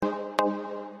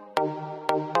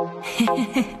It's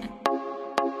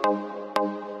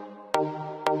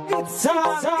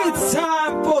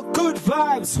time for good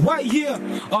vibes right here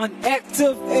on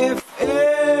Active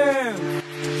FM.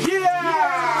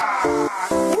 Yeah!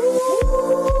 Woo!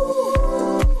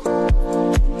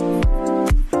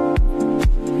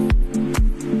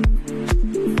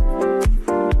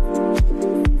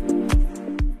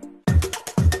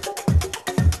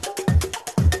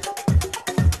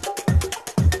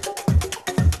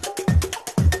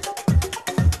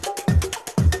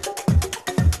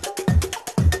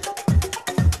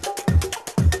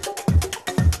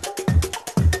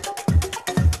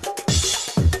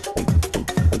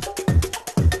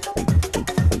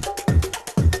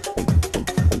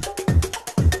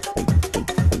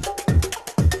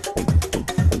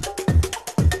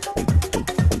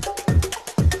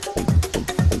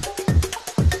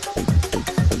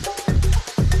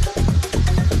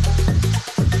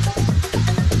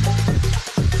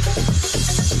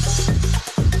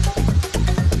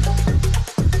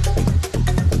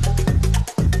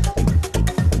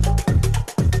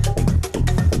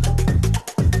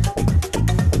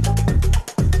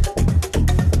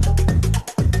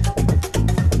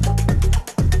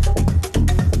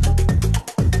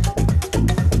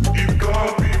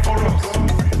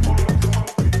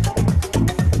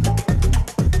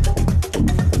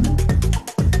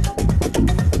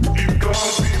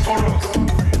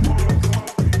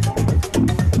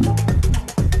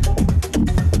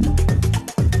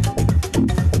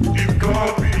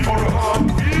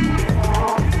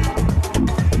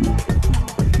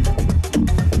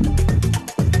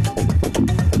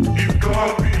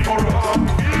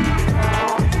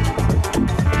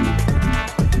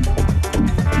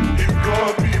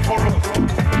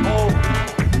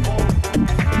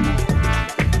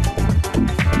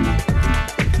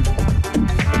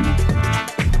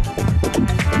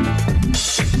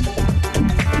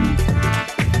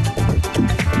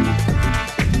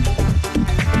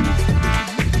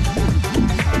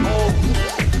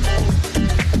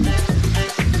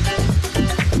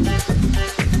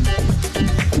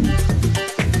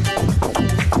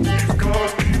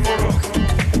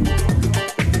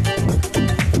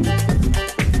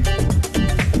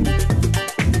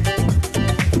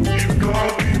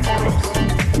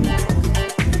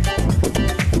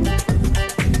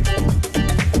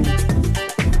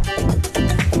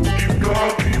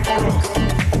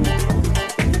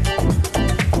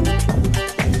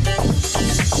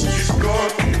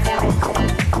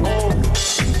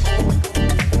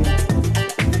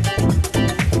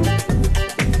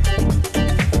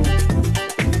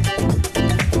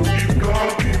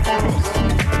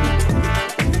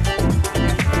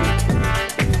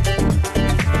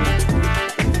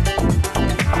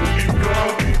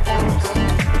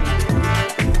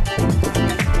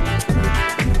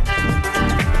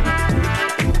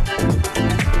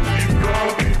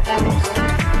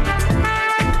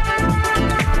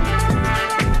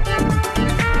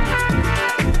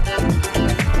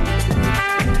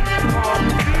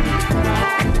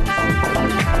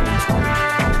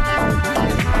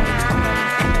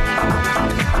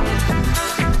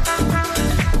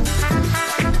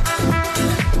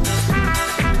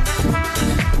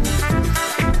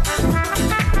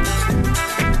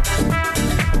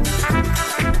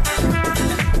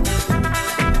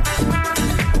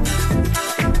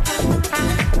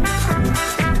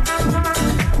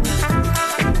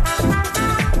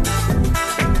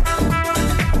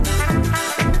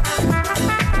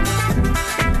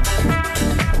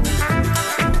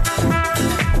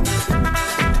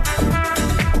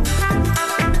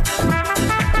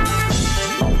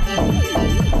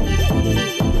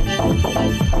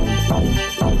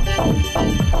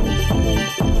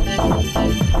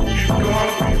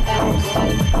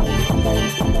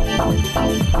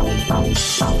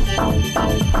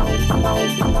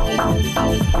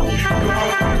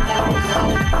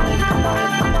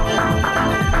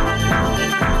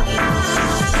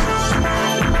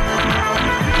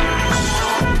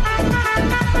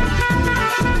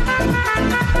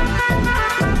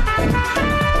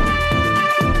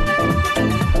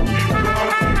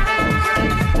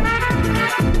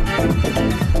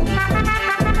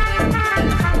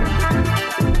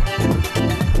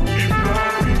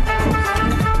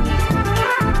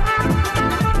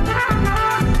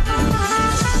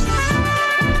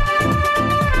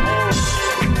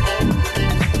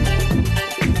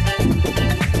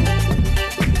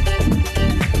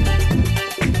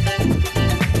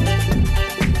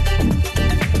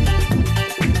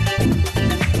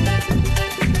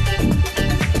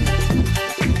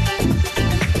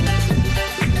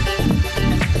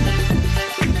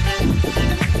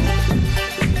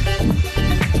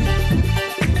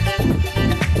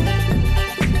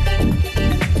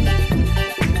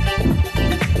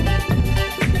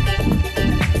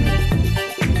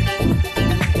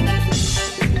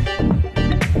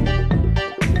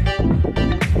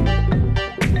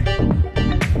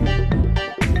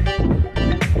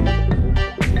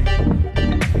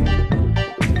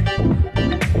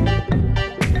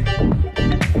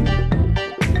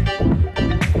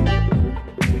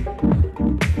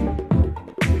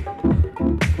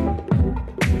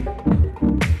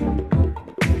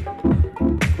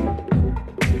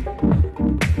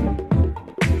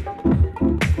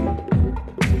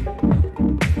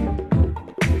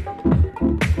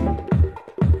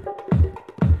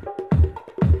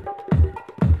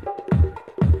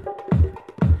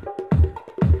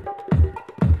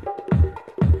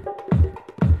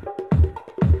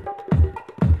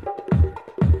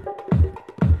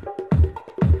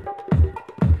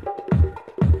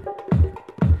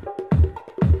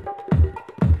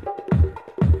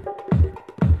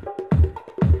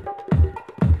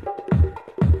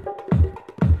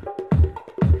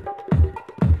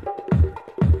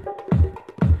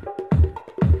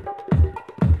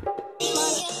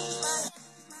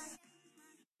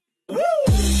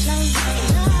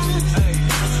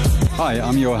 Hi,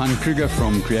 I'm Johan Kruger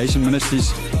from Creation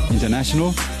Ministries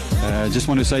International. Just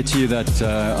want to say to you that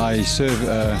I serve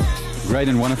a great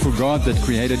and wonderful God that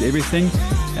created everything,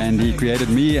 and He created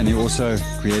me, and He also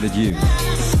created you.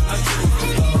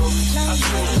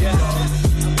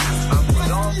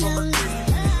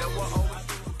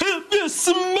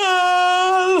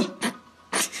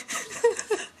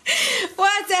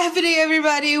 What's happening,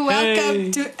 everybody?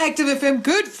 Welcome to Active FM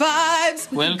Good Vibes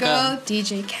with Welcome. girl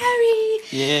DJ Carrie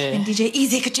and DJ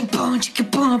Easy.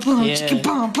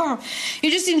 You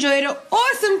just enjoyed an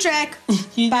awesome track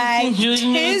by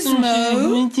Tismo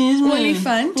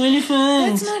Olifant.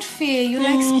 That's not fair. You're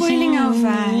like spoiling our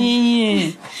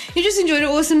vibe. You just enjoyed an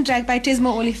awesome track by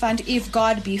Tismo Olifant. If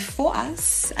God be for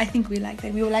us, I think we like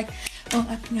that. We were like,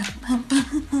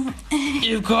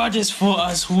 If God is for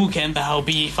us, who can thou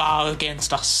be far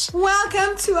against us?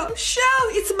 welcome to our show.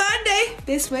 It's Monday.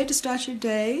 Best way to start your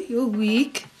day, your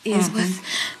week, is with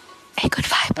a good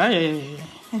vibe. Oh, yeah.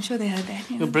 I'm sure they heard that.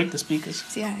 You know? You'll break the speakers.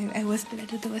 So yeah, I whispered. I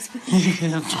did the whisper.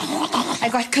 I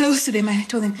got close to them. I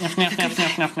told them.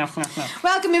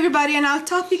 Welcome, everybody. And our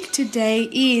topic today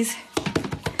is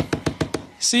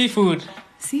Seafood.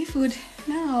 seafood.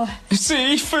 No,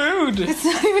 Seafood. it's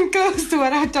not even close to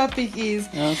what our topic is.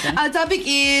 Okay. Our topic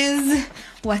is,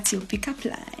 what's your pickup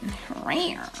line?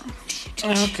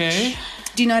 Okay.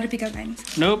 Do you know what a pickup line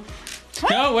is? Nope.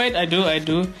 No, wait, I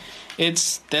do.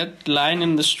 It's that line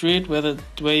in the street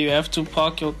where you have to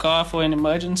park your car for an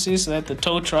emergency so that the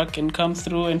tow truck can come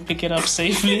through and pick it up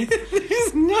safely.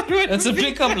 It's not what That's a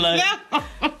pickup line.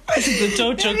 The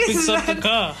tow truck picks up the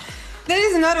car. That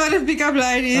is not what a pickup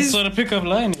line is. That's what a pickup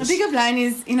line A is. pickup line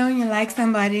is, you know, when you like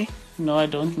somebody. No, I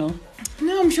don't know.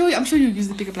 No, I'm sure you use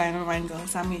the pickup line on one girl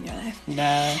somewhere in your life.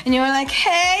 Nah. And you were like,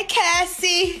 hey,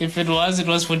 Cassie. If it was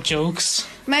for jokes.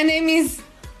 My name is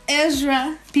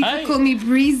Ezra. People Hi. call me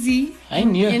Breezy. I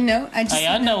knew. You know, I just...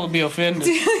 Ayanda will be offended.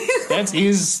 That's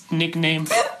his nickname.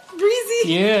 Breezy?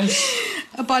 Yes.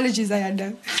 Apologies,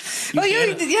 Ayanda. You get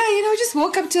it. Just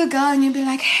walk up to a girl and you'll be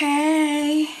like,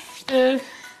 hey,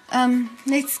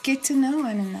 let's get to know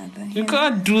one another. You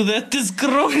can't do that this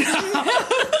grown up.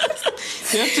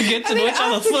 You have to get to know each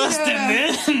other first and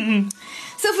then.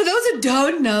 So for those who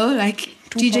don't know, like,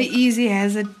 DJ Easy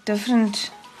has a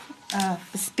different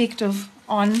perspective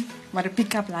on what a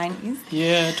pickup line is.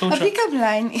 Yeah, tow A truck. pickup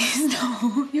line is,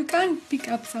 no, you can't pick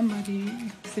up somebody.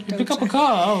 You pick up a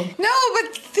car. Oh. No,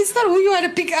 but it's not who you want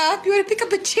to pick up. You want to pick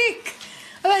up a chick.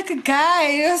 Or like a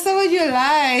guy, or someone you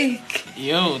like.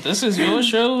 Yo, this is your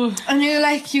show. And you're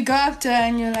like, you go up to her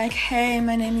and you're like, hey,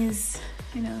 my name is,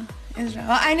 Israel.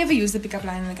 Well, I never use the pickup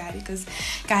line on a guy because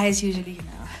guys usually,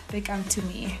 they come to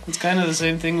me. It's kind of the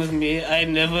same thing with me. I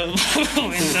never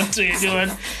went up to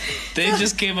anyone. They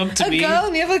just came up to me. A girl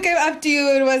never came up to you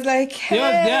and was like, hey.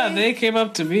 Yeah, they came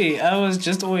up to me. I was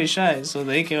just always shy, so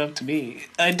they came up to me.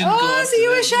 I didn't go Oh, up so to you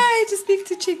were them. shy to speak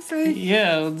to chicks, right?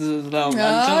 Yeah, until look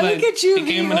I at you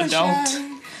became being an all adult.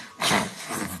 shy.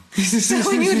 So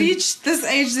when you reach this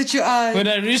age that you are, When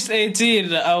I reached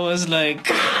 18, I was like,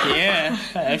 yeah,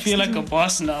 I feel like a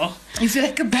boss now. you feel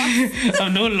like a boss.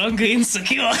 I'm no longer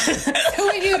insecure. So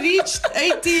when you reached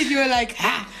 18, you were like,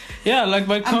 ha! Yeah, like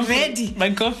my ready.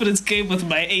 my confidence came with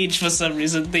my age for some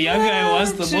reason. The younger I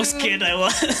was, the more true. scared I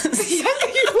was. Younger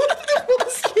you were, the more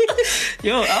scared.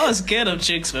 Yo, I was scared of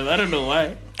chicks, man. I don't know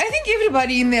why. I think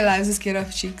everybody in their lives is scared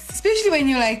of chicks, especially when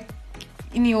you're like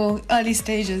in your early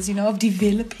stages, of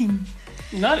developing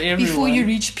Not everyone. before you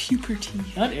reach puberty.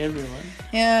 Not everyone.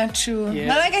 Yeah, true. Yeah.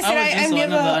 But like I said, I was just I've one of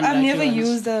the I've unlucky never ones.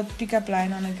 used a pickup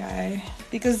line on a guy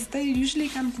because they usually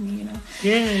come to me.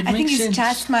 Yeah, it I think makes it's sense.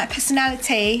 just my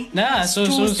personality. Nah,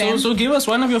 so give us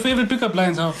one of your favorite pickup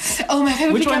lines now. Oh, my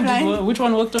favorite pickup line. Which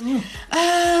one worked on you?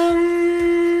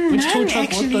 Which None, tow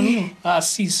truck worked on actually. you?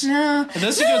 Cease. No.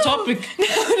 This is your topic.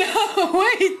 No,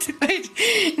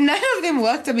 wait. None of them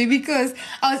worked on me because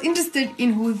I was interested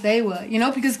in who they were,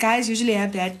 because guys usually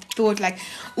have that thought like,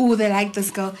 oh, they like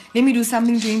this girl. Let me do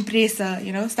something to impress her,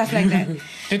 stuff like that.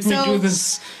 Let me do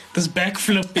this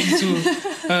backflip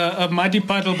into a muddy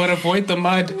puddle but avoid the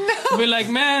mud. We're like,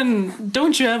 man,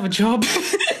 don't you have a job?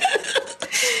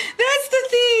 That's the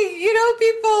thing,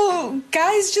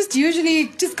 guys just usually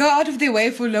just go out of their way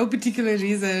for no particular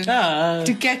reason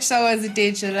to catch someone's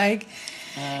attention. Like,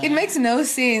 it makes no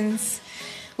sense.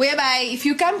 Whereby, if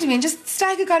you come to me and just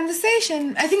strike a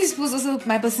conversation, I think it's also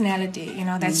my personality,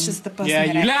 that's just the person Yeah,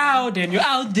 that you're I loud and you're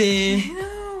out there.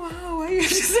 wow, why you have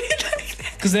to say it like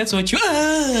that? Because that's what you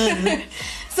are.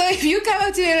 So if you come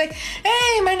up to me like,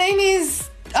 hey, my name is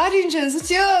oranges, what's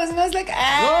yours? And I was like,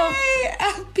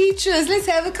 hey, peaches, let's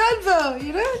have a convo,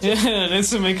 you know? Yeah,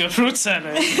 let's make a fruit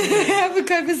salad. Have a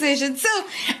conversation. So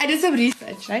I did some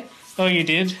research, right? Oh, you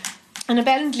did? And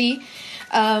apparently,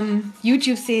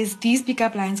 YouTube says these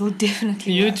pickup lines will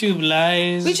definitely work. YouTube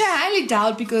lies. Which I highly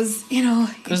doubt because, you know,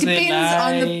 it 'Cause they depends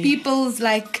on the lie. people's,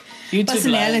 like, YouTube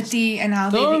personality and how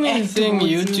The they only react thing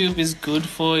towards you. YouTube is good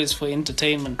for is for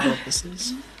entertainment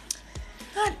purposes.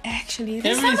 Not actually.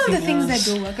 There's some of the Everything things else.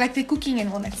 that do work, like the cooking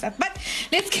and all that stuff. But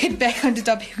let's get back on the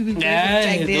topic. We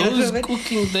Yeah, those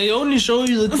cooking, they only show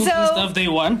you the cooking So- stuff they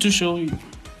want to show you.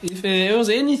 If there was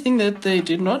anything that they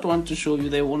did not want to show you,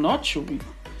 they will not show you.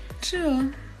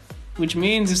 True. Which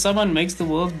means if someone makes the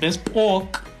world's best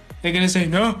pork, they're gonna say,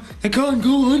 no, they can't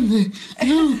go on there.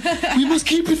 No, we must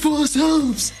keep it for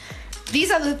ourselves. These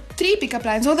are the 3 pickup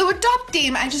lines. Well, they were top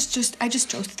 10. I just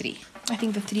chose 3. I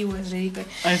think the 3 was really good.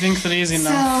 I think 3 is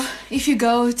enough. So, if you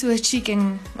go to a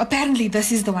chicken, apparently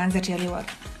this is the ones that really work.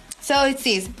 So it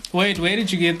says, Wait, where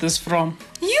did you get this from?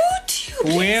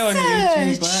 YouTube Where on YouTube?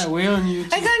 research. Where on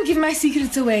YouTube? I can't give my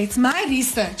secrets away. It's my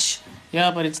research. Yeah,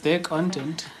 but it's their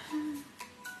content.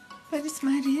 But it's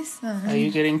my research. Are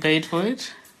you getting paid for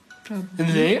it? Probably.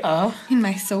 They are. In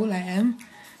my soul, I am.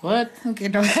 What? Okay,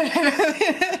 no.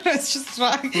 Let's just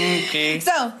try. Okay.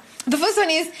 So, the first one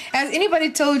is, has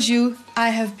anybody told you I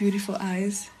have beautiful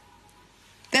eyes?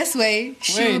 This way,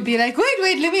 she will Wait. be like,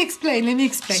 wait, let me explain.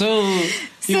 So,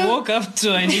 you So- walk up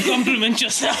to her and you compliment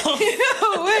yourself.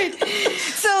 No, wait.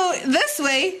 So, this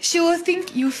way, she will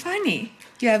think you're funny.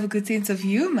 You have a good sense of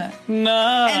humor.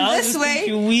 Nah, And I'll this just way, think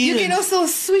you're you weird. can also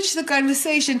switch the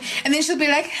conversation. And then she'll be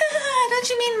like, don't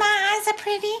you mean my eyes are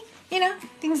pretty? You know,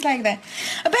 things like that.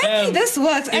 Apparently, this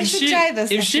works. I should try this.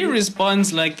 If she actually.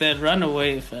 responds like that, run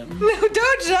away, fam. No,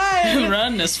 don't try.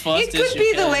 Run as fast It as could you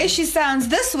be can. the way she sounds.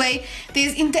 This way,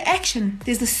 there's interaction.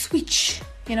 There's a switch,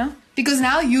 you know? Because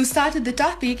now you started the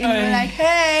topic and you're Aye. like,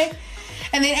 hey.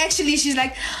 And then actually she's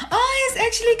like, oh, it's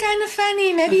actually kind of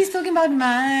funny. Maybe he's talking about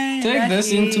mine. Take not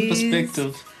this into his."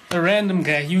 perspective. A random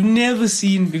guy you've never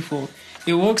seen before.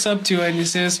 He walks up to you and he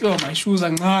says, "Yo, my shoes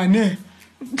are nah."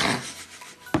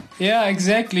 Yeah,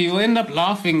 exactly. You'll end up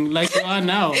laughing like you are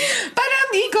now. But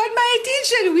he got my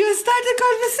attention. We'll start a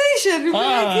conversation. We'll be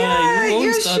like, yeah, you won't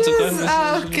your start a shoes are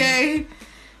conversation. okay.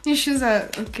 Your shoes are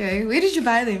okay. Where did you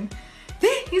buy them?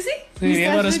 There, you see? We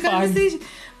Yeah, but started a the spine. conversation.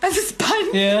 But the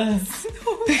spine. Yeah.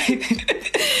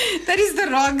 That is the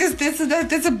wrongest.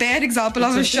 That's a bad example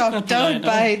of It's a a shop. pickup Don't line,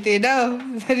 buy it there. No,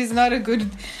 that is not a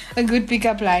good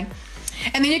pickup line.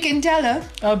 And then you can tell her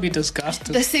I'll be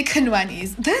disgusted. the second one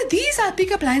is these are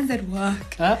pickup lines that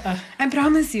work. Uh-uh. I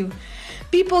promise you.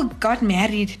 People got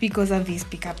married because of these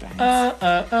pickup lines.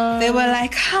 They were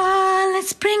like,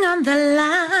 let's bring on the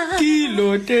love.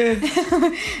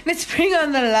 Kilote. Let's bring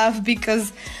on the love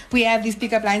because we have these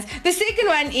pickup lines. The second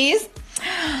one is,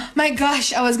 my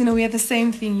gosh, I was going to wear the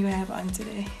same thing you have on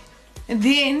today. And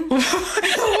then,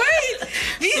 wait,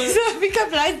 these are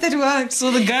pickup lines that work.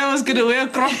 So the guy was gonna wear a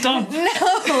crop top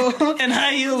No. and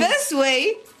high heels. This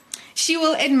way, she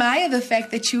will admire the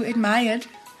fact that you admired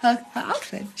her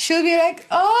outfit. She'll be like,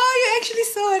 oh, you actually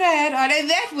saw what I had on. And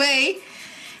that way,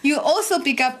 you also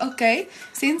pick up, okay,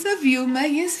 sense of humor,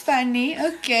 he's funny,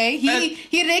 okay,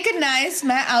 he recognized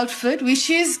my outfit, which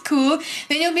is cool.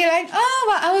 Then you'll be like, oh,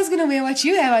 well, I was going to wear what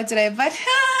you have on today, but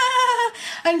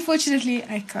unfortunately,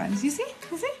 I can't. You see?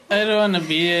 I don't wanna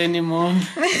be here anymore.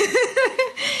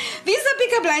 These are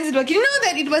pickup lines that work. You know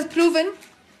that it was proven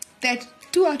that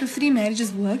 2 out of 3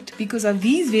 marriages worked because of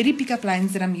these very pickup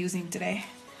lines that I'm using today.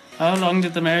 How long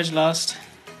did the marriage last?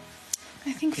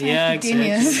 I think 5 Yeah, to 10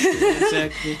 years.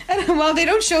 exactly. Well, they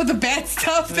don't show the bad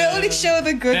stuff. They only show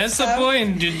the good That's the stuff.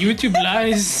 point, dude. YouTube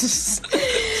lies.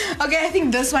 Okay, I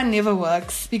think this one never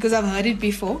works because I've heard it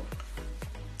before.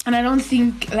 And I don't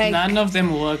think, like, None of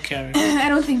them work, Karen. I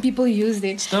don't think people use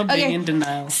it. Stop being in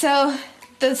denial. So,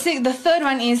 the third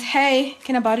one is, hey,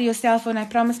 can I borrow your cell phone? I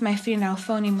promised my friend I'll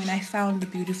phone him when I found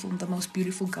the most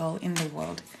beautiful girl in the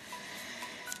world.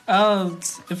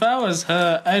 If I was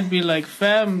her, I'd be like,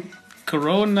 fam,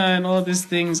 Corona and all these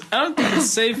things. I don't think it's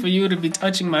safe for you to be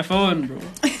touching my phone, bro.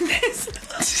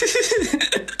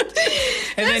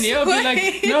 And then you'll be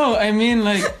like, no, I mean,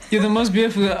 like, you're the most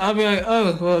beautiful. I'll be like,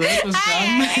 oh, well, that was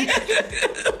dumb.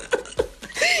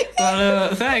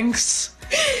 Well, thanks.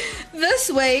 This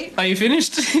way, Are you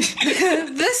finished?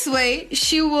 this way,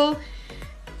 she will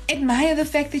admire the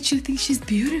fact that you think she's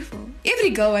beautiful. Every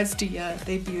girl wants to hear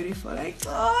they're beautiful. Like,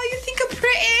 oh, you think I'm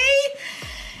pretty?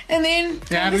 And then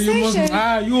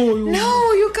conversation. you.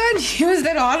 No, you can't use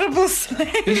that horrible slang.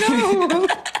 No.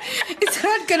 It's It's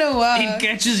not gonna work. It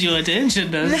catches your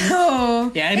attention, doesn't it?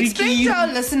 No. Yeah, Explain Ricky. to our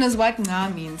listeners what nga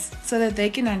means so that they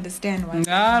can understand what.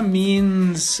 Nga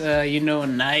means,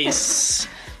 nice.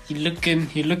 You're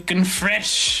looking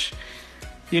fresh.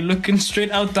 You're looking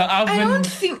straight out the oven. I don't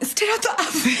think straight out the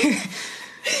oven.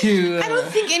 I don't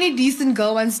think any decent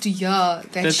girl wants to hear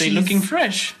that that she's they're looking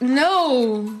fresh.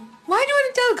 No. Why do you want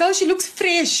to tell a girl she looks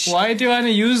fresh? Why do you want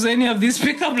to use any of these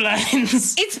pickup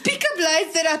lines? It's pickup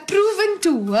lines that are proven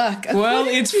to work. Well,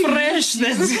 According it's to fresh.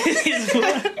 That's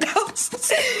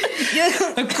you.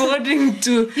 according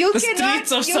to You the cannot,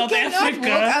 streets of you South cannot Africa.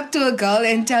 walk up to a girl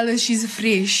and tell her she's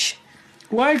fresh.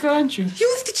 Why can't you?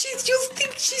 You'll think she's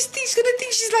gonna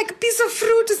think she's like a piece of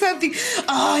fruit or something.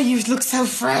 Oh, you look so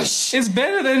fresh. It's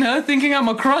better than her thinking I'm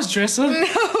a cross-dresser.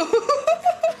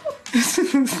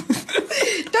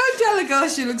 Don't tell a girl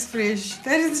she looks fresh.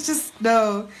 That is just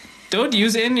no. Don't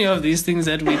use any of these things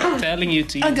that we're telling you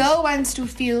to use. A girl wants to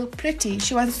feel pretty.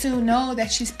 She wants to know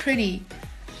that she's pretty,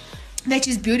 that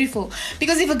she's beautiful.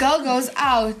 Because if a girl goes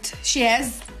out, she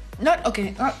has not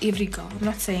every girl. I'm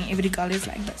not saying every girl is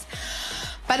like this,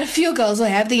 but a few girls will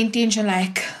have the intention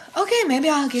like, okay, maybe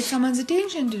I'll get someone's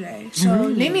attention today. So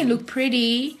let me look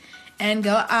pretty and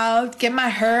go out, get my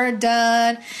hair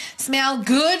done, smell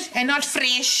good and not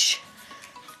fresh.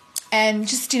 And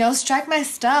just, strike my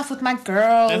stuff with my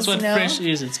girls. That's what fresh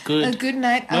is. It's A good. good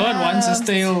night No one wants a out.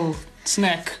 stale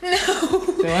snack. No.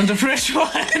 They want a fresh one.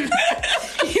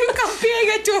 You're comparing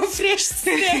it to a fresh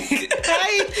snack,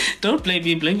 right? Don't blame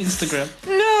me. Blame Instagram.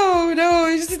 No.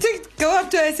 You just go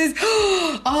up to her and says,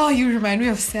 oh, you remind me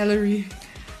of celery.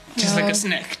 Just No. like a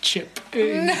snack chip.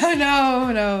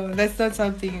 No. That's not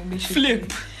something we should Flip.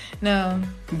 do. No,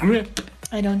 Grip.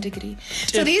 I don't agree.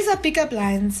 So Chip. these are pickup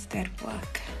lines that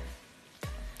work.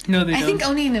 No, they I don't. think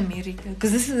only in America,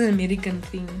 because this is an American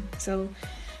thing. So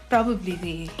probably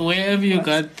they. Wherever you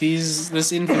got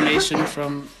this information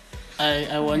from,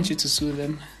 I want you to sue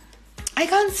them. I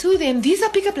can't sue them. These are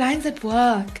pickup lines that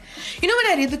work. When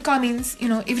I read the comments,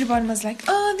 everyone was like,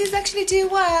 oh, these actually do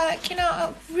work. I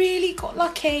really got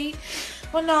lucky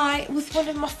one night with one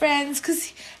of my friends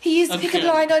because he used a pickup Okay.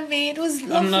 line on me. It was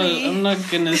lovely. I'm not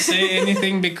gonna say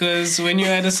anything because when you're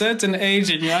at a certain age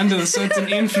and you're under a certain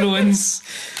influence,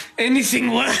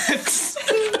 anything works.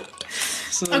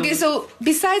 Okay, so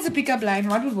besides the pickup line,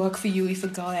 what would work for you if a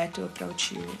girl had to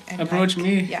approach you? And Approach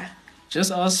me? Yeah.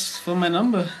 Just ask for my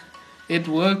number. It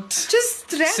worked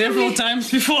Just randomly. several times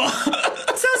before.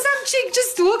 So some chick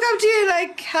just walk up to you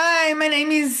like, hi, my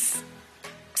name is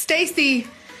Stacy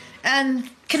and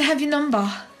can I have your number?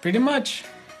 Pretty much.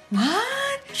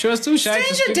 What? She was too shy to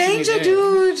Stranger speak danger, to me.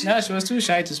 dude. Yeah, she was too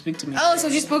shy to speak to me. Oh, so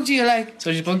she spoke to you like,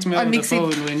 So she spoke to me On on the Mix It.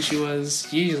 phone when she was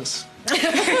Jesus.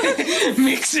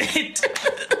 Mix it.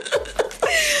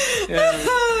 Yeah.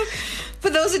 for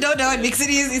those who don't know what Mix It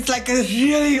is, it's like a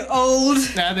really old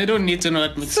Nah, they don't need to know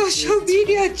what Mix It is. social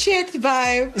media chat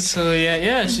vibe. So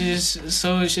yeah,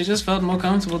 she just felt more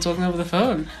comfortable talking over the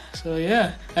phone. So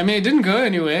yeah, I mean it didn't go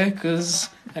anywhere because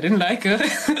I didn't like her.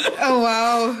 Oh,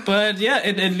 wow. But yeah,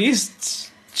 at least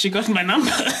she got my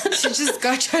number. She just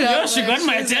got your Yeah, number. she got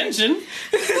my was like, attention.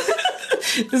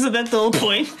 Isn't that the whole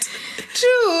point?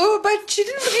 True, but she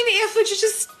didn't put any effort. She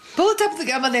just built up the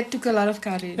gap, but that took a lot of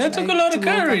courage. That took like, a lot of to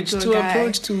walk up courage a to guy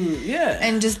approach to, yeah.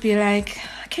 and just be like,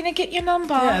 can I get your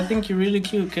number? Yeah, I think you're really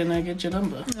cute. Can I get your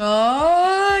number?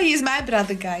 Oh, he's my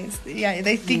brother, guys. Yeah,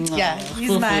 they think, yeah,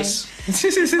 he's my.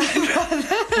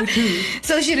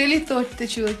 So she really thought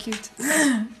that you were cute.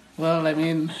 Well, I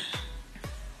mean,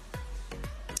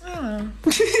 Oh.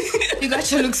 You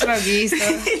got your looks from me, so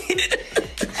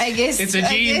I guess It's a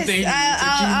gene thing. It's a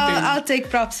I'll take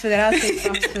props for that.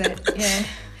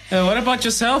 Yeah. what about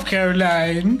yourself,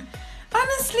 Caroline?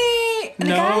 Honestly, the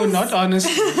No, guys, not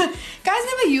honestly. guys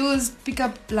never use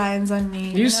pickup lines on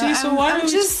me. You see, so why are we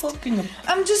just talking about?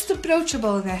 I'm just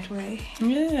approachable that way.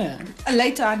 Yeah.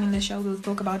 Later on in the show, we'll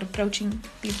talk about approaching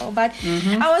people, but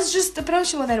I was just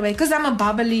approachable that way because I'm a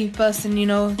bubbly person,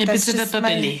 That's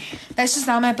just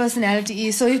how my personality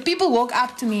is. So if people walk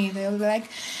up to me, they'll be like,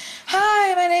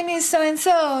 "Hi, my name is so and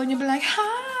so," and you'll be like,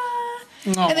 "Hi."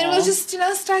 And then we'll just,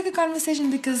 strike a conversation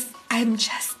because I'm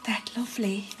just that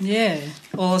lovely. Yeah.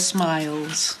 All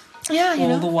smiles. Yeah,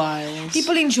 All the whiles.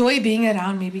 People enjoy being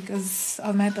around me because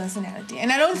of my personality.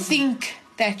 And I don't think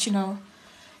that,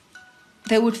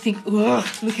 they would think, "Ugh,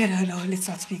 look at her, no, let's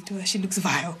not speak to her. She looks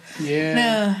vile." Yeah.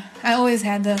 No, I always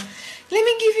had the, "Let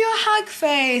me give you a hug"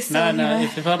 face. No,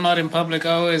 So, if I'm out in public,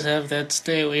 I always have that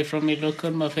stay away from me look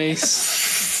on my face.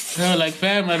 Like,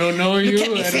 fam, I don't know you.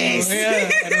 at me face.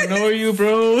 I don't know you,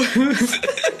 bro.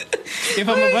 If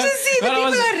Oh, I'm you just see the people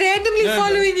are randomly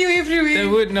following you everywhere. They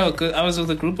would know, because I was with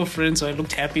a group of friends, so I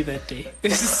looked happy that day.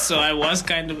 So I was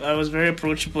very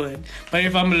approachable. But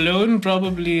if I'm alone,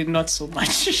 probably not so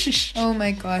much. Oh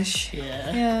my gosh.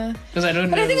 Yeah. Because I don't know.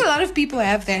 But I think a lot of people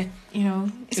have that, you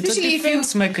know. Especially it's a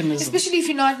defense mechanism. Especially if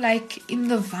you're not like in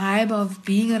the vibe of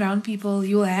being around people,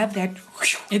 you'll have that.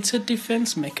 It's a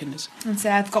defense mechanism. And so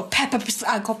I've got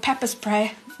pepper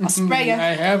spray. A sprayer.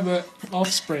 I have a off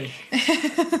spray.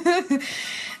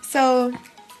 So,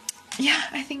 yeah,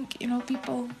 I think, you know,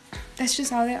 people, that's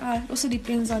just how they are. It also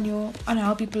depends on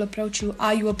how people approach you.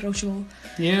 Are you approachable?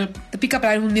 Yep. The pickup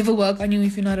line will never work on you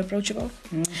if you're not approachable.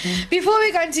 Mm-hmm. Before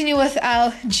we continue with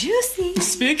our juicy...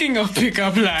 Speaking of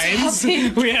pickup lines,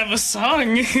 we have a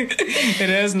song. It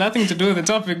has nothing to do with the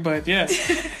topic, but yeah.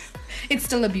 It's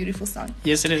still a beautiful song.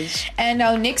 Yes, it is. And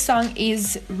our next song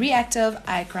is Reactive,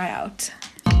 I Cry Out.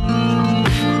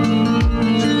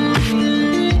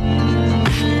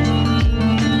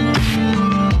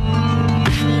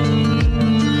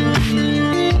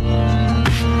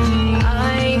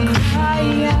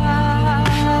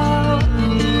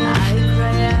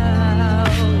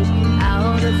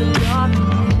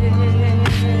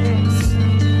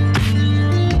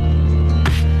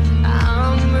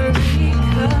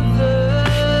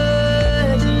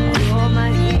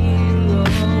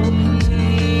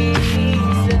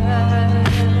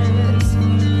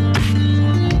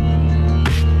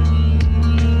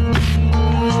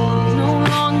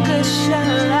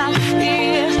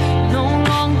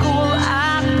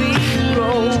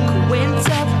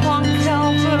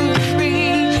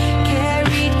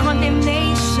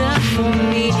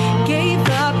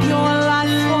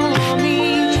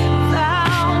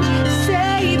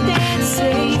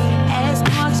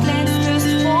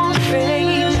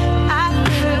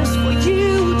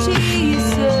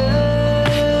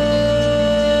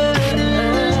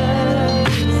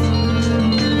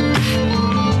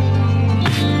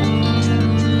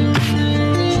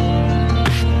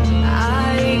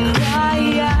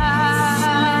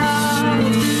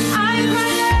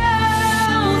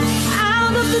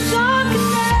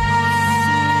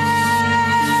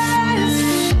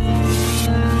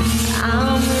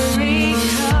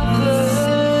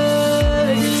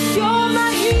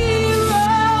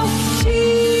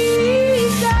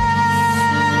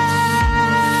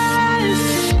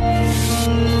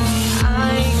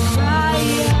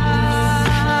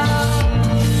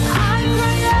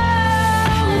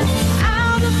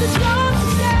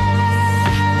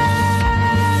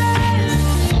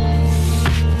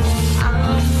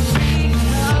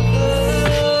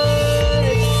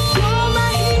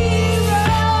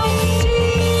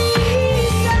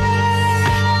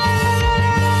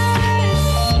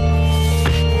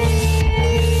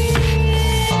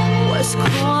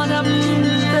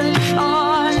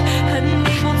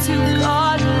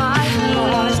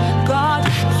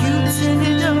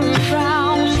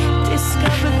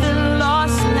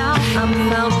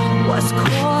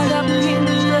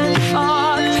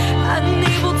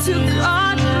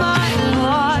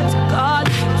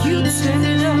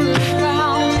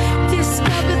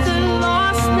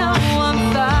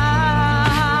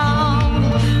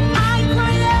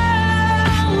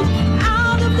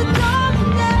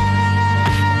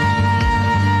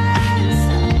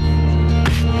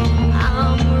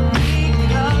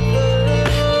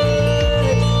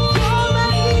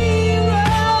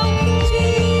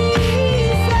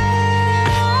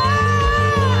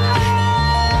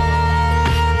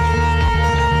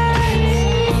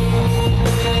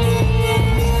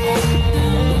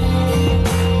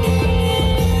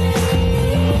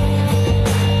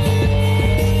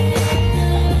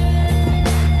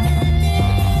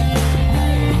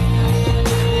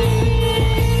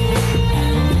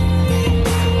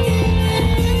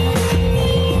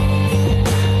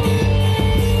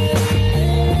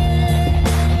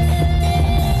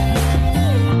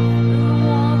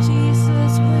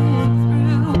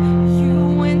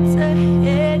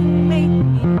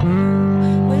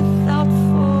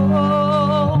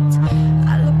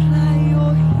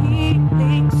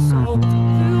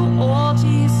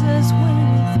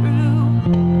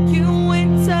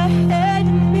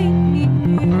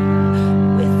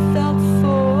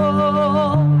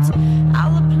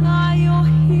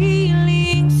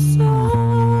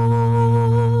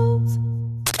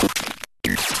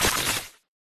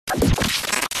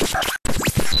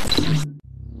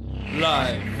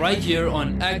 Right here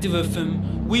on Active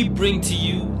FM, we bring to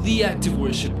you the Active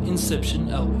Worship Inception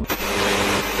album.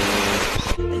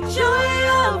 The joy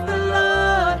of the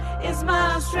Lord is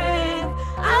my strength.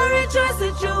 I rejoice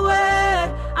at your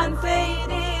word,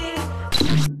 unfading.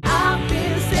 I've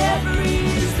been set free,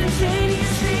 instantaneous.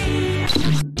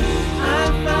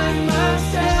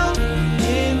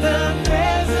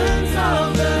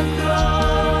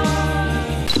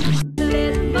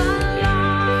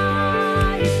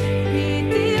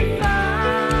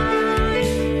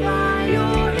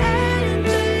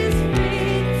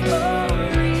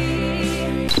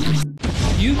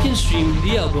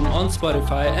 album on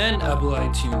Spotify and Apple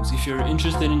iTunes. If you're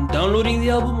interested in downloading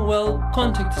the album, well,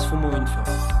 contact us for more info.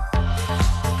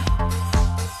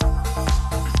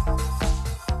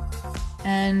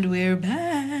 And we're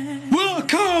back.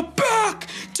 Welcome back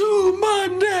to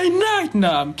Monday night.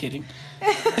 No, I'm kidding.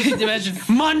 Imagine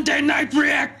Monday Night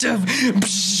Reactive.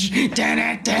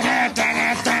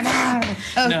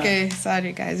 Okay,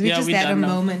 sorry guys. We just had a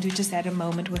moment. We just had a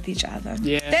moment with each other.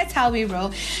 Yeah. That's how we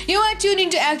roll. You are tuned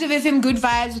into Active FM Good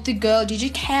Vibes with the girl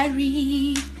DJ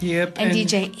Carrie. Yep. And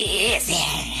DJ Easy.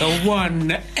 The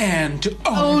one and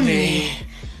only.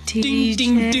 Ding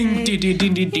ding ding ding ding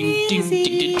ding ding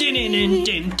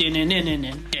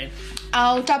ding.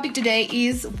 Our topic today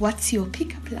is what's your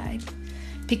pickup line?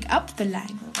 Pick up the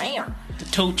line. The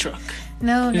tow truck.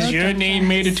 No, Is your name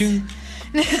made of two?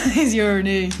 Is your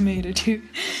name made of two?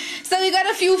 So we got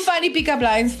a few funny pickup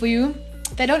lines for you.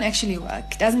 They don't actually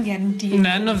work. Doesn't guarantee.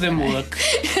 None of them work.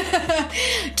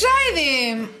 Try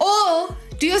them. Or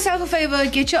do yourself a favor,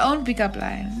 get your own pickup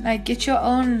line. Like get your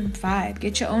own vibe,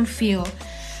 get your own feel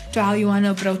to how you want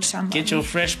to approach somebody. Get your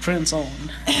Fresh Prince on.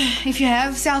 If you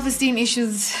have self-esteem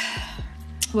issues,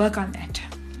 work on that.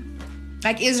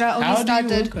 Like Ezra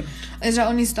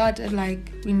only started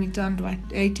like when we turned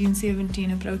 18,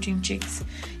 17, approaching chicks.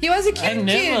 He was a cute I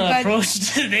never kid,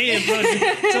 approached. They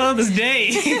approached till this day.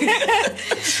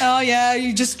 Oh yeah,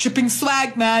 you're just tripping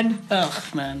swag, man. Oh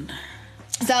man.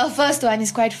 So our first one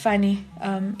is quite funny.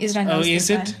 Ezra knows is this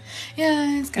it? one.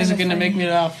 Yeah, it's kind Is of it gonna funny. make me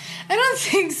laugh? I don't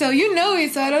think so. You know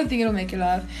it, so I don't think it'll make you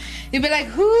laugh. You'll be like,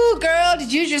 "Whoo, girl,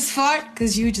 did you just fart?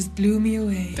 Because you just blew me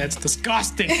away." That's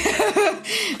disgusting.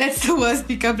 That's the worst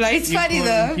pickup line. It's funny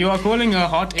though. You are calling her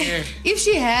hot air. If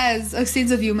she has a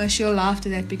sense of humor, she'll laugh to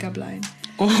that pickup line.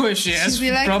 Oh, if she has She'll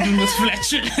be like- problem with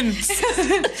flatulence.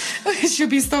 She'll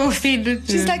be so offended.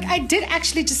 She's like, "I did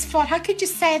actually just fart. How could you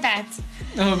say that?"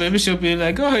 Oh, maybe she'll be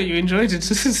like, oh, you enjoyed it.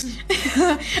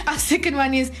 Our second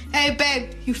one is, "Hey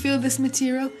babe, you feel this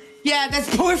material?" "Yeah,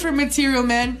 that's boyfriend material,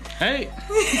 man." Hey.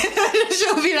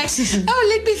 She'll be like, "Oh,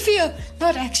 let me feel."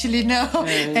 "Not actually, no.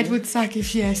 That would suck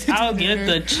if yes." I'll get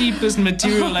the cheapest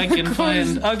material I can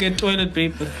find. I'll get toilet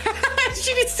paper.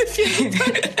 She needs to feel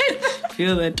it.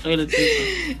 Feel that toilet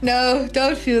paper. No,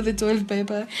 don't feel the toilet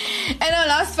paper. And our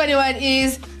last funny one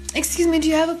is, "Excuse me, do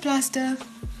you have a plaster?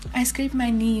 I scraped my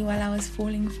knee while I was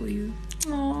falling for you."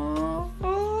 Aww.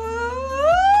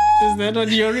 Is that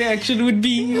what your reaction would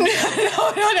be? No,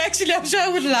 not actually. I'm sure I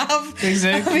would laugh.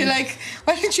 Exactly. I'd be like,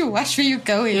 "Why don't you watch where you're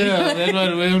going?" Yeah, that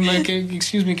one where I'm like,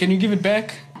 excuse me, can you give it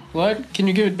back? What? Can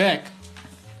you give it back?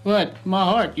 What? My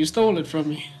heart, you stole it from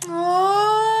me.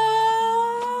 Aww.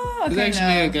 It's Okay,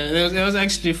 actually okay. It was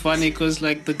actually funny because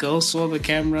like the girl saw the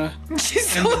camera She in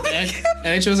saw the the back,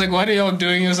 and she was like, "What are y'all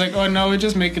doing?" He was like, "Oh no, we're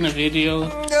just making a video."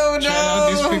 No, Trying out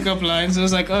these no. pickup lines. I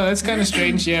was like, "Oh, that's kind of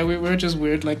strange." Yeah, we're just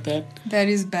weird like that. That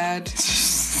is bad.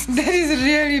 That is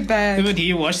really bad. When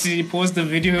he watched it, he paused the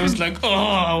video. He was like,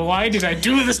 "Oh, why did I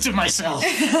do this to myself?"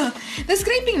 The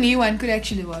scraping knee one could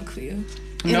actually work for you.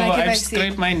 No, Like if I I've say-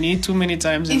 scraped my knee too many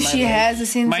times in If my she life. has a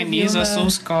sense My of knees are humor.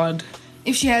 so scarred.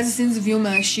 If she has a sense of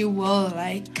humor, she will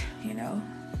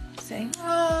say,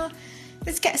 "Oh,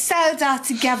 let's get sales out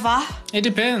together." It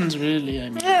depends, really. I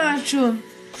mean, Yeah, true.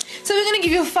 So we're gonna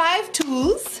give you 5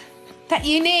 tools that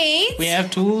you need. we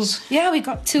have tools. Yeah, we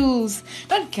got tools.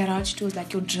 Not garage tools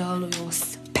like your drill or your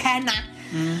spanner.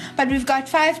 But we've got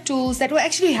 5 tools that will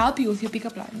actually help you with your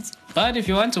pickup lines. But if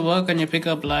you want to work on your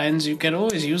pickup lines, you can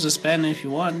always use a spanner if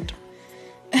you want.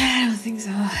 I don't think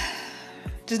so.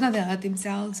 Just not they hurt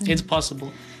themselves. and- It's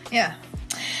possible. Yeah.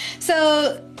 So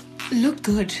look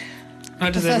good.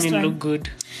 What does The that first mean, one. look good?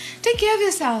 Take care of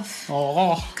yourself.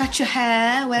 Oh, Cut your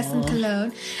hair, wear some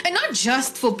cologne. And not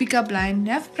just for pickup line.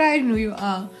 Have pride in who you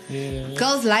are. yeah.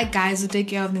 Girls like guys who take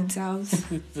care of themselves.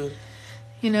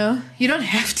 You know? You don't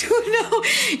have to, no.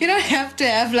 You don't have to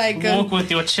have like a... Walk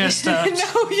with your chest out.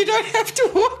 No, you don't have to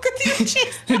walk with your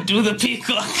chest. Do the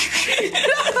peacock.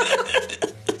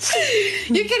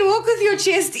 You can walk with your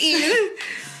chest in.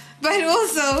 But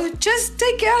also, just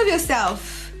take care of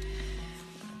yourself.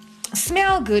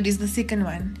 Smell good is the second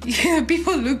one.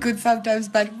 People look good sometimes,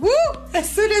 but woo! As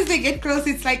soon as they get close,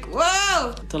 it's like,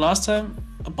 whoa! The last time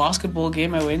a basketball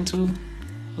game I went to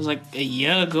was like a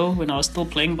year ago when I was still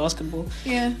playing basketball.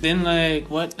 Yeah. Then like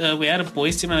we had a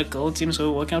boys team and a girl team, so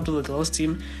we were working up to the girls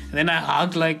team. And then I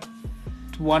hugged like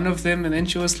one of them, and then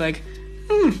she was like,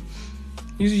 you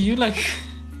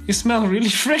you smell really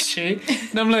fresh, eh?"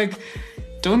 And I'm like,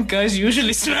 "Don't guys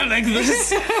usually smell like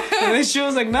this?" And then she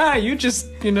was like, "Nah, you just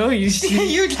You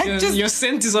like just- your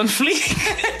scent is on fleek."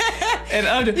 And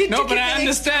I You no, took but it I the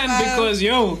understand extra mile. because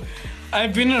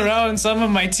I've been around some of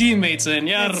my teammates and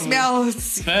It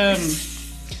smells. fam.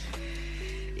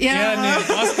 Yeah.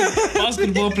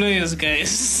 Basketball players,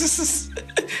 guys.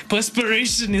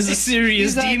 Perspiration is a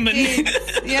serious These are demon. kids.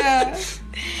 Yeah.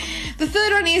 The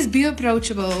third one is be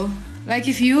approachable. Like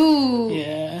if you,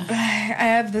 Yeah. I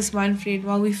have this one friend.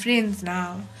 Well, we're friends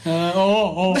now,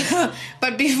 Oh.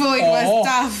 but before it was Oh.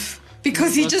 tough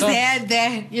because he was just tough. had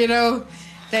that, you know,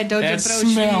 that don't That approach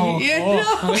smell. me. You Oh.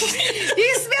 know, he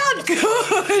smelled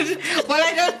good. Well,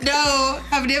 I don't know.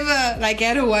 I've never like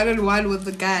had a one-on-one with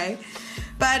the guy.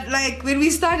 But like when we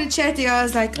started chatting, I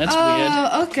was like, That's oh,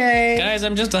 weird. okay. Guys,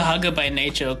 I'm just a hugger by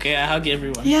nature, okay? I hug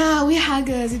everyone. Yeah, we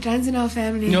huggers. It runs in our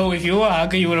family. No, if you were a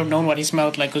hugger, you would have known what he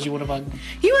smelled like because you would have hugged him.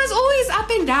 He was always up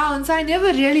and down, so I never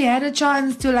really had a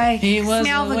chance to like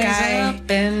smell the guy.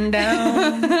 up and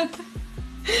down.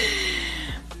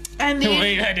 And then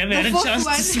Wait, I never had the a fourth chance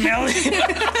one- to smell it.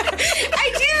 I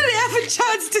didn't have a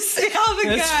chance to smell the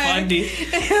That's guy. funny.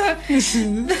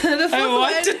 The I fourth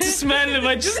wanted one, to smell him,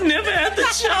 I just never had the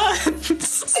chance.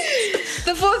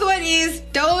 the fourth one is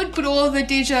don't put all the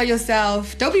attention on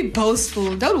yourself. Don't be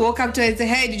boastful. Don't walk up to her and say,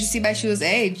 "Hey, did you see my shoes?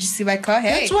 Hey, did you see my car?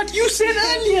 Hey." That's what you said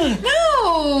earlier.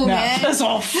 No, Nah, man. piss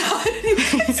off.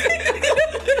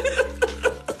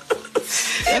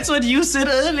 That's what you said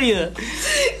earlier.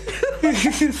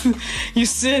 You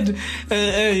said,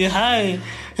 "Hi.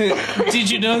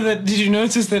 Did you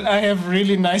notice that I have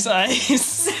really nice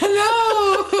eyes?"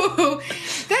 No,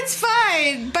 that's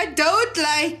fine. But don't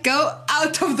like go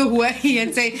out of the way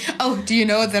and say, "Oh, do you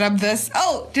know that I'm this?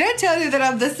 Oh, did I tell you that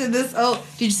I'm this and this? Oh,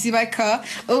 did you see my car?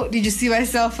 Oh, did you see my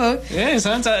cell phone?" Yeah,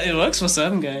 sometimes it works for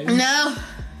some guys. No.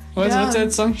 What's Yeah.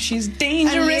 that song? She's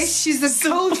dangerous. Unless she's a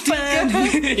gold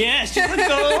digger. Yeah, she's a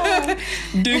gold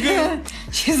digger.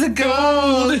 She's a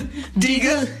gold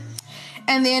digger.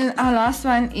 And then our last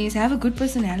one is have a good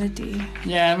personality.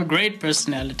 Yeah, I have a great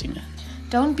personality, man.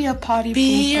 Don't be a party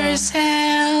Be pooper.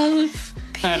 yourself.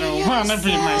 I don't want to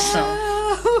be myself.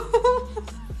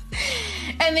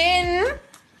 And then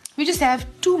we just have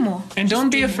two more. And don't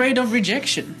be afraid of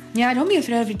rejection. Yeah, don't be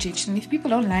afraid of rejection. If people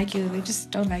don't like you, they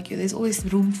just don't like you. There's always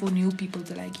room for new people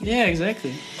to like you. Yeah,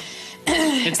 exactly.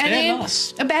 It's And their then,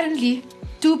 loss. apparently,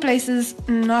 two places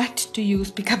not to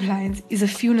use pickup lines is a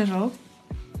funeral.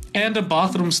 And a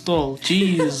bathroom stall.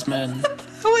 Jeez, man.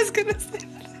 I was gonna say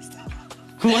that.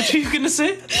 What are you gonna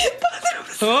say?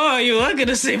 Oh, you are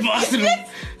gonna say bathroom.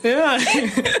 Yeah.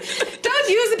 Don't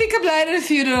use a pickup line at a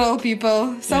funeral,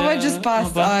 people. Someone Yeah. just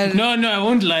passed But- on. No, I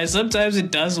won't lie. Sometimes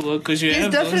it does work because you There's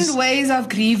have different those. ways of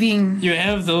grieving. You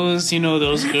have those,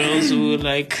 those girls who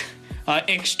like are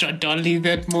extra dolly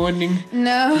that morning,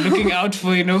 No. looking out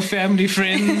for family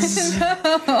friends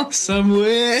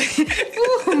somewhere.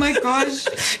 Oh my gosh.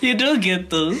 You don't get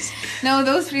those. No,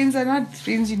 those friends are not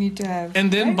friends you need to have.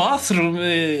 And then bathroom.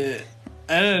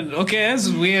 I don't. Okay, that's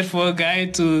weird for a guy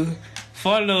to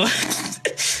follow.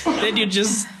 Then you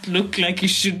just look like you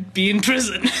should be in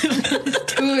prison.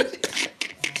 Dude.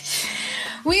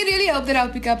 We really hope that our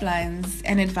pickup lines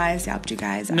and advice helped you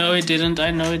guys out. No, it didn't.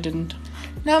 I know it didn't.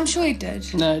 No, I'm sure it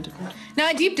did. No, it didn't.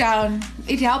 No, deep down,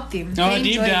 it helped them. No, They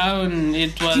deep enjoyed it. down,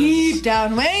 it was. Deep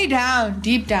down, way down,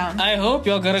 deep down. I hope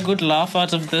y'all got a good laugh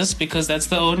out of this because that's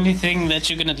the only thing that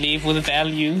you're gonna leave with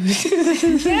value.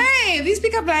 Hey, these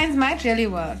pickup lines might really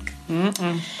work.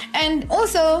 And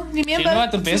also, remember. You know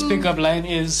what the best to- pickup line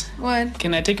is? What?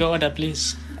 Can I take your order,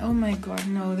 please? Oh my god,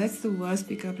 no, that's the worst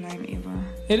pickup line ever.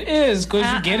 It is,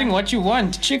 because you're getting what you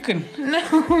want. Chicken. No,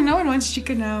 no one wants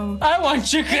chicken now. I want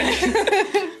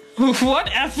chicken. What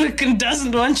African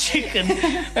doesn't want chicken?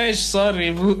 Hey,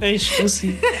 sorry, hey,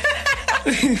 pussy.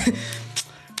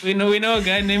 We know a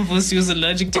guy named Pussy who's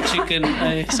allergic to chicken.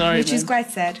 Sorry, Which is man. quite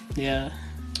sad. Yeah.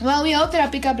 Well, we hope that our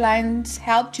pickup lines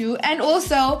helped you. And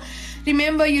also,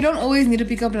 remember, you don't always need a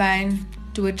pickup line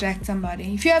to attract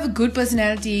somebody. If you have a good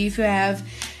personality, if you have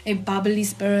a bubbly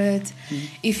spirit,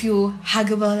 if you're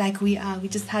huggable like we are, we're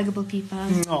just huggable people.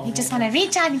 Aw. We just want to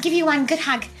reach out and give you one good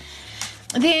hug.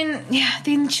 Then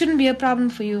it shouldn't be a problem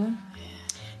for you.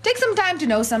 Take some time to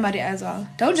know somebody as well.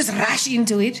 Don't just rush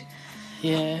into it.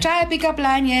 Yeah. Try a pickup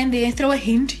line here and there, throw a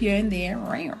hint here and there.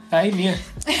 I'm here.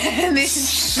 And then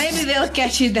maybe they'll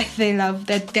catch you that they love,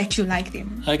 that you like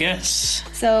them. I guess.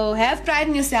 So have pride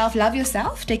in yourself, love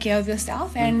yourself, take care of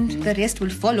yourself, and the rest will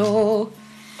follow.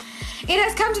 It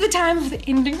has come to the time of the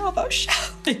ending of our show.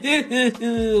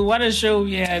 What a show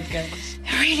we had, guys.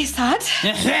 Really sad.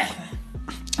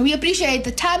 We appreciate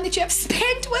the time that you have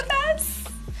spent with us.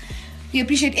 We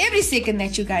appreciate every second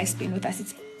that you guys spend with us.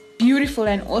 It's beautiful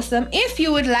and awesome. If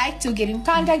you would like to get in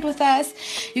contact with us,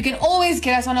 you can always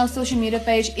get us on our social media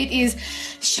page. It is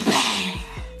shebang.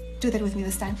 Do that with me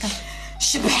this time. Come.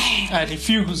 shebang. I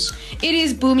refuse. It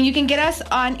is booming. You can get us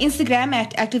on Instagram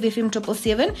at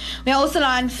ActiveFM777. We are also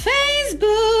on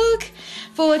Facebook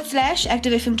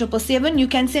 /ActiveFM777. You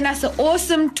can send us an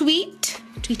awesome tweet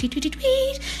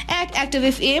at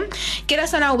ActiveFM. Get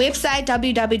us on our website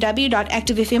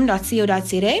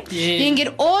www.activefm.co.za. You can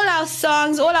get all our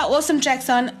songs, all our awesome tracks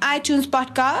on iTunes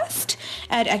podcast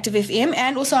at ActiveFM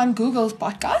and also on Google's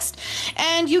podcast.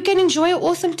 And you can enjoy an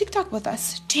awesome TikTok with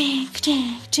us. Tink,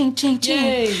 tink, tink, tink,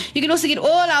 tink. You can also get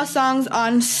all our songs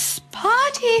on Spotify.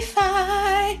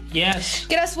 Yes.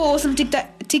 Get us for awesome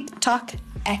TikTok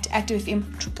at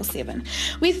ActiveFM777.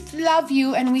 We love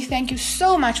you and we thank you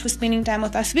so much for spending time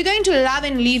with us. We're going to love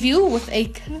and leave you with a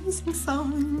closing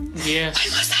song. Yes.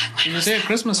 One more song. You say a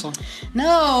Christmas song?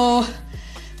 No.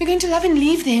 We're going to love and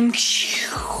leave them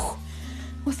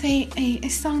with a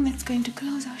song that's going to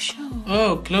close our show.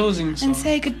 Oh, closing song. And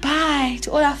say goodbye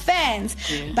to all our fans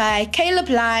by Caleb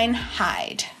Line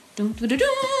Hyde. Dun, dun, dun, dun.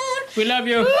 We love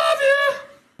you. Love you.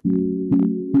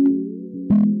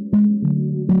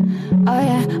 Oh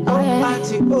yeah, oh yeah.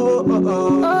 Oh, oh,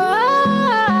 oh. Oh,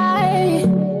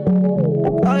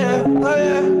 Oh yeah, oh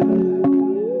yeah.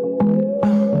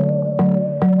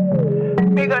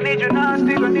 Me gon' need you now,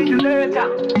 still gon' need you later.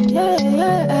 yeah,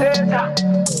 yeah. Later.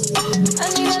 I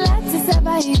need a lot to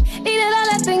survive. Need a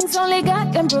lot of things only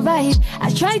God can provide. I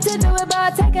try to do it, but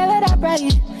I take it without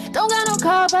pride. Don't got no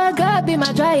car, but God be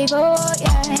my driver. Oh,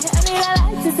 yeah. I need a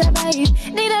lot to survive.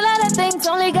 Need a lot of things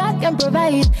only God can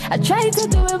provide. I try to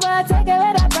do it, but I take it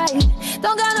without pride.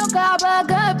 Don't got no car, but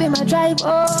God be my driver.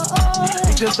 Oh.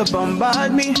 You just a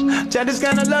bombard me. Chat this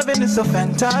kind of loving is so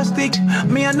fantastic.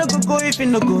 Me I no go if you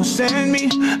no go send me.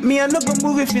 Me I no go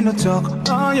move if you no talk.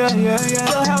 Oh yeah, yeah, yeah.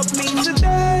 So help me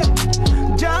today.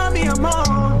 Jam me a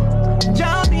more.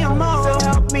 Jam me a more. So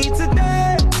help me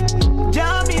today.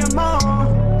 Jam me a more.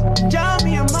 Jam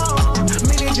me a more.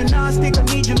 Me need you now, stick, I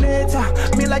need you later.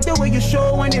 Me like the way you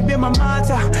show when you be my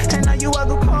matter. And now you I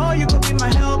go call, you could be my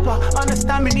helper.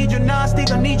 Understand me, need you now,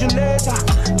 stick, I need you later.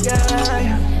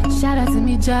 Yeah. Shout out to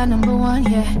me, Jah #1,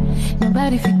 yeah.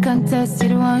 Nobody fit contest, you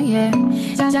the one, yeah.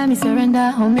 Jah me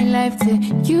surrender, hold me life to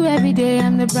you every day.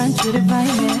 I'm the branch to the vine,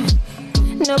 yeah.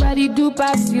 Nobody do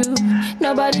pass you,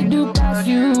 nobody do pass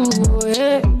you,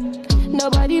 yeah.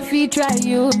 Nobody fit try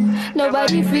you,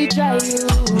 nobody fit try you.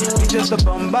 You just a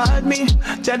bombard me.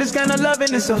 Chat this kind of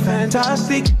loving is so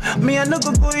fantastic. Me I no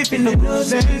go if you no go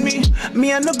send me.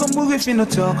 Me I no go move if you no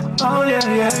talk. Oh yeah,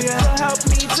 yeah, yeah. So help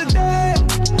me today.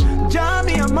 Jam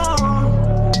me a more.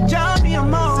 Jam me a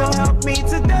more. So help me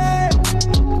today.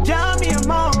 Jam me a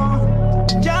more.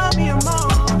 Jam me a more.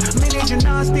 Me need you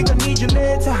now, stick, I need you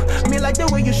later. Me like the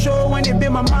way you show when you be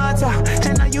my matter.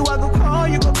 And now you I go call,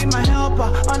 you go be my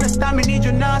helper. Understand me, need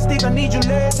you now, stick, I need you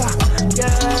later.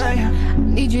 Yeah.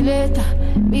 Need you later,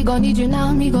 me gon' need you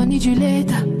now, me gon' need you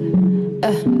later.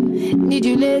 Need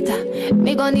you later,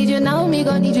 me gon' need you now, me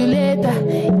gon' need you later.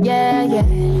 Yeah, yeah.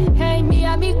 Hey, mi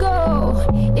amigo,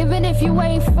 even if you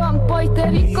ain't from Puerto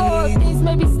Rico, things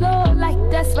may be slow like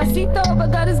Despacito,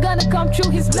 but God is gonna come through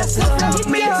His blessings. So help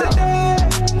me today.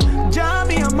 Jam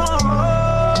me a more.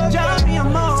 Jam me a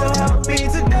more. So help me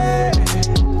today.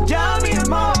 Jam me a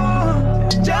more.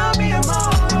 Jam me a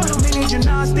more. Me need you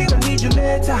now, still I need you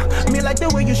later. Me like the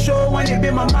way you show when you be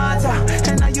my matter.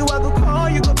 And now you I go call,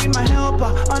 you go be my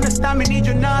helper. Understand me, need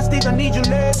you now, still I need you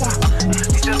later. You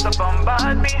just a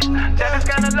bombard me. Tell this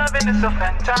kind of loving is so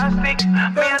fantastic.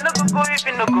 Me I no go if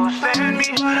you no go send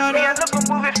me. Me I no go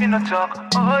move if you no talk.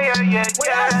 Oh yeah, yeah,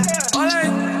 yeah.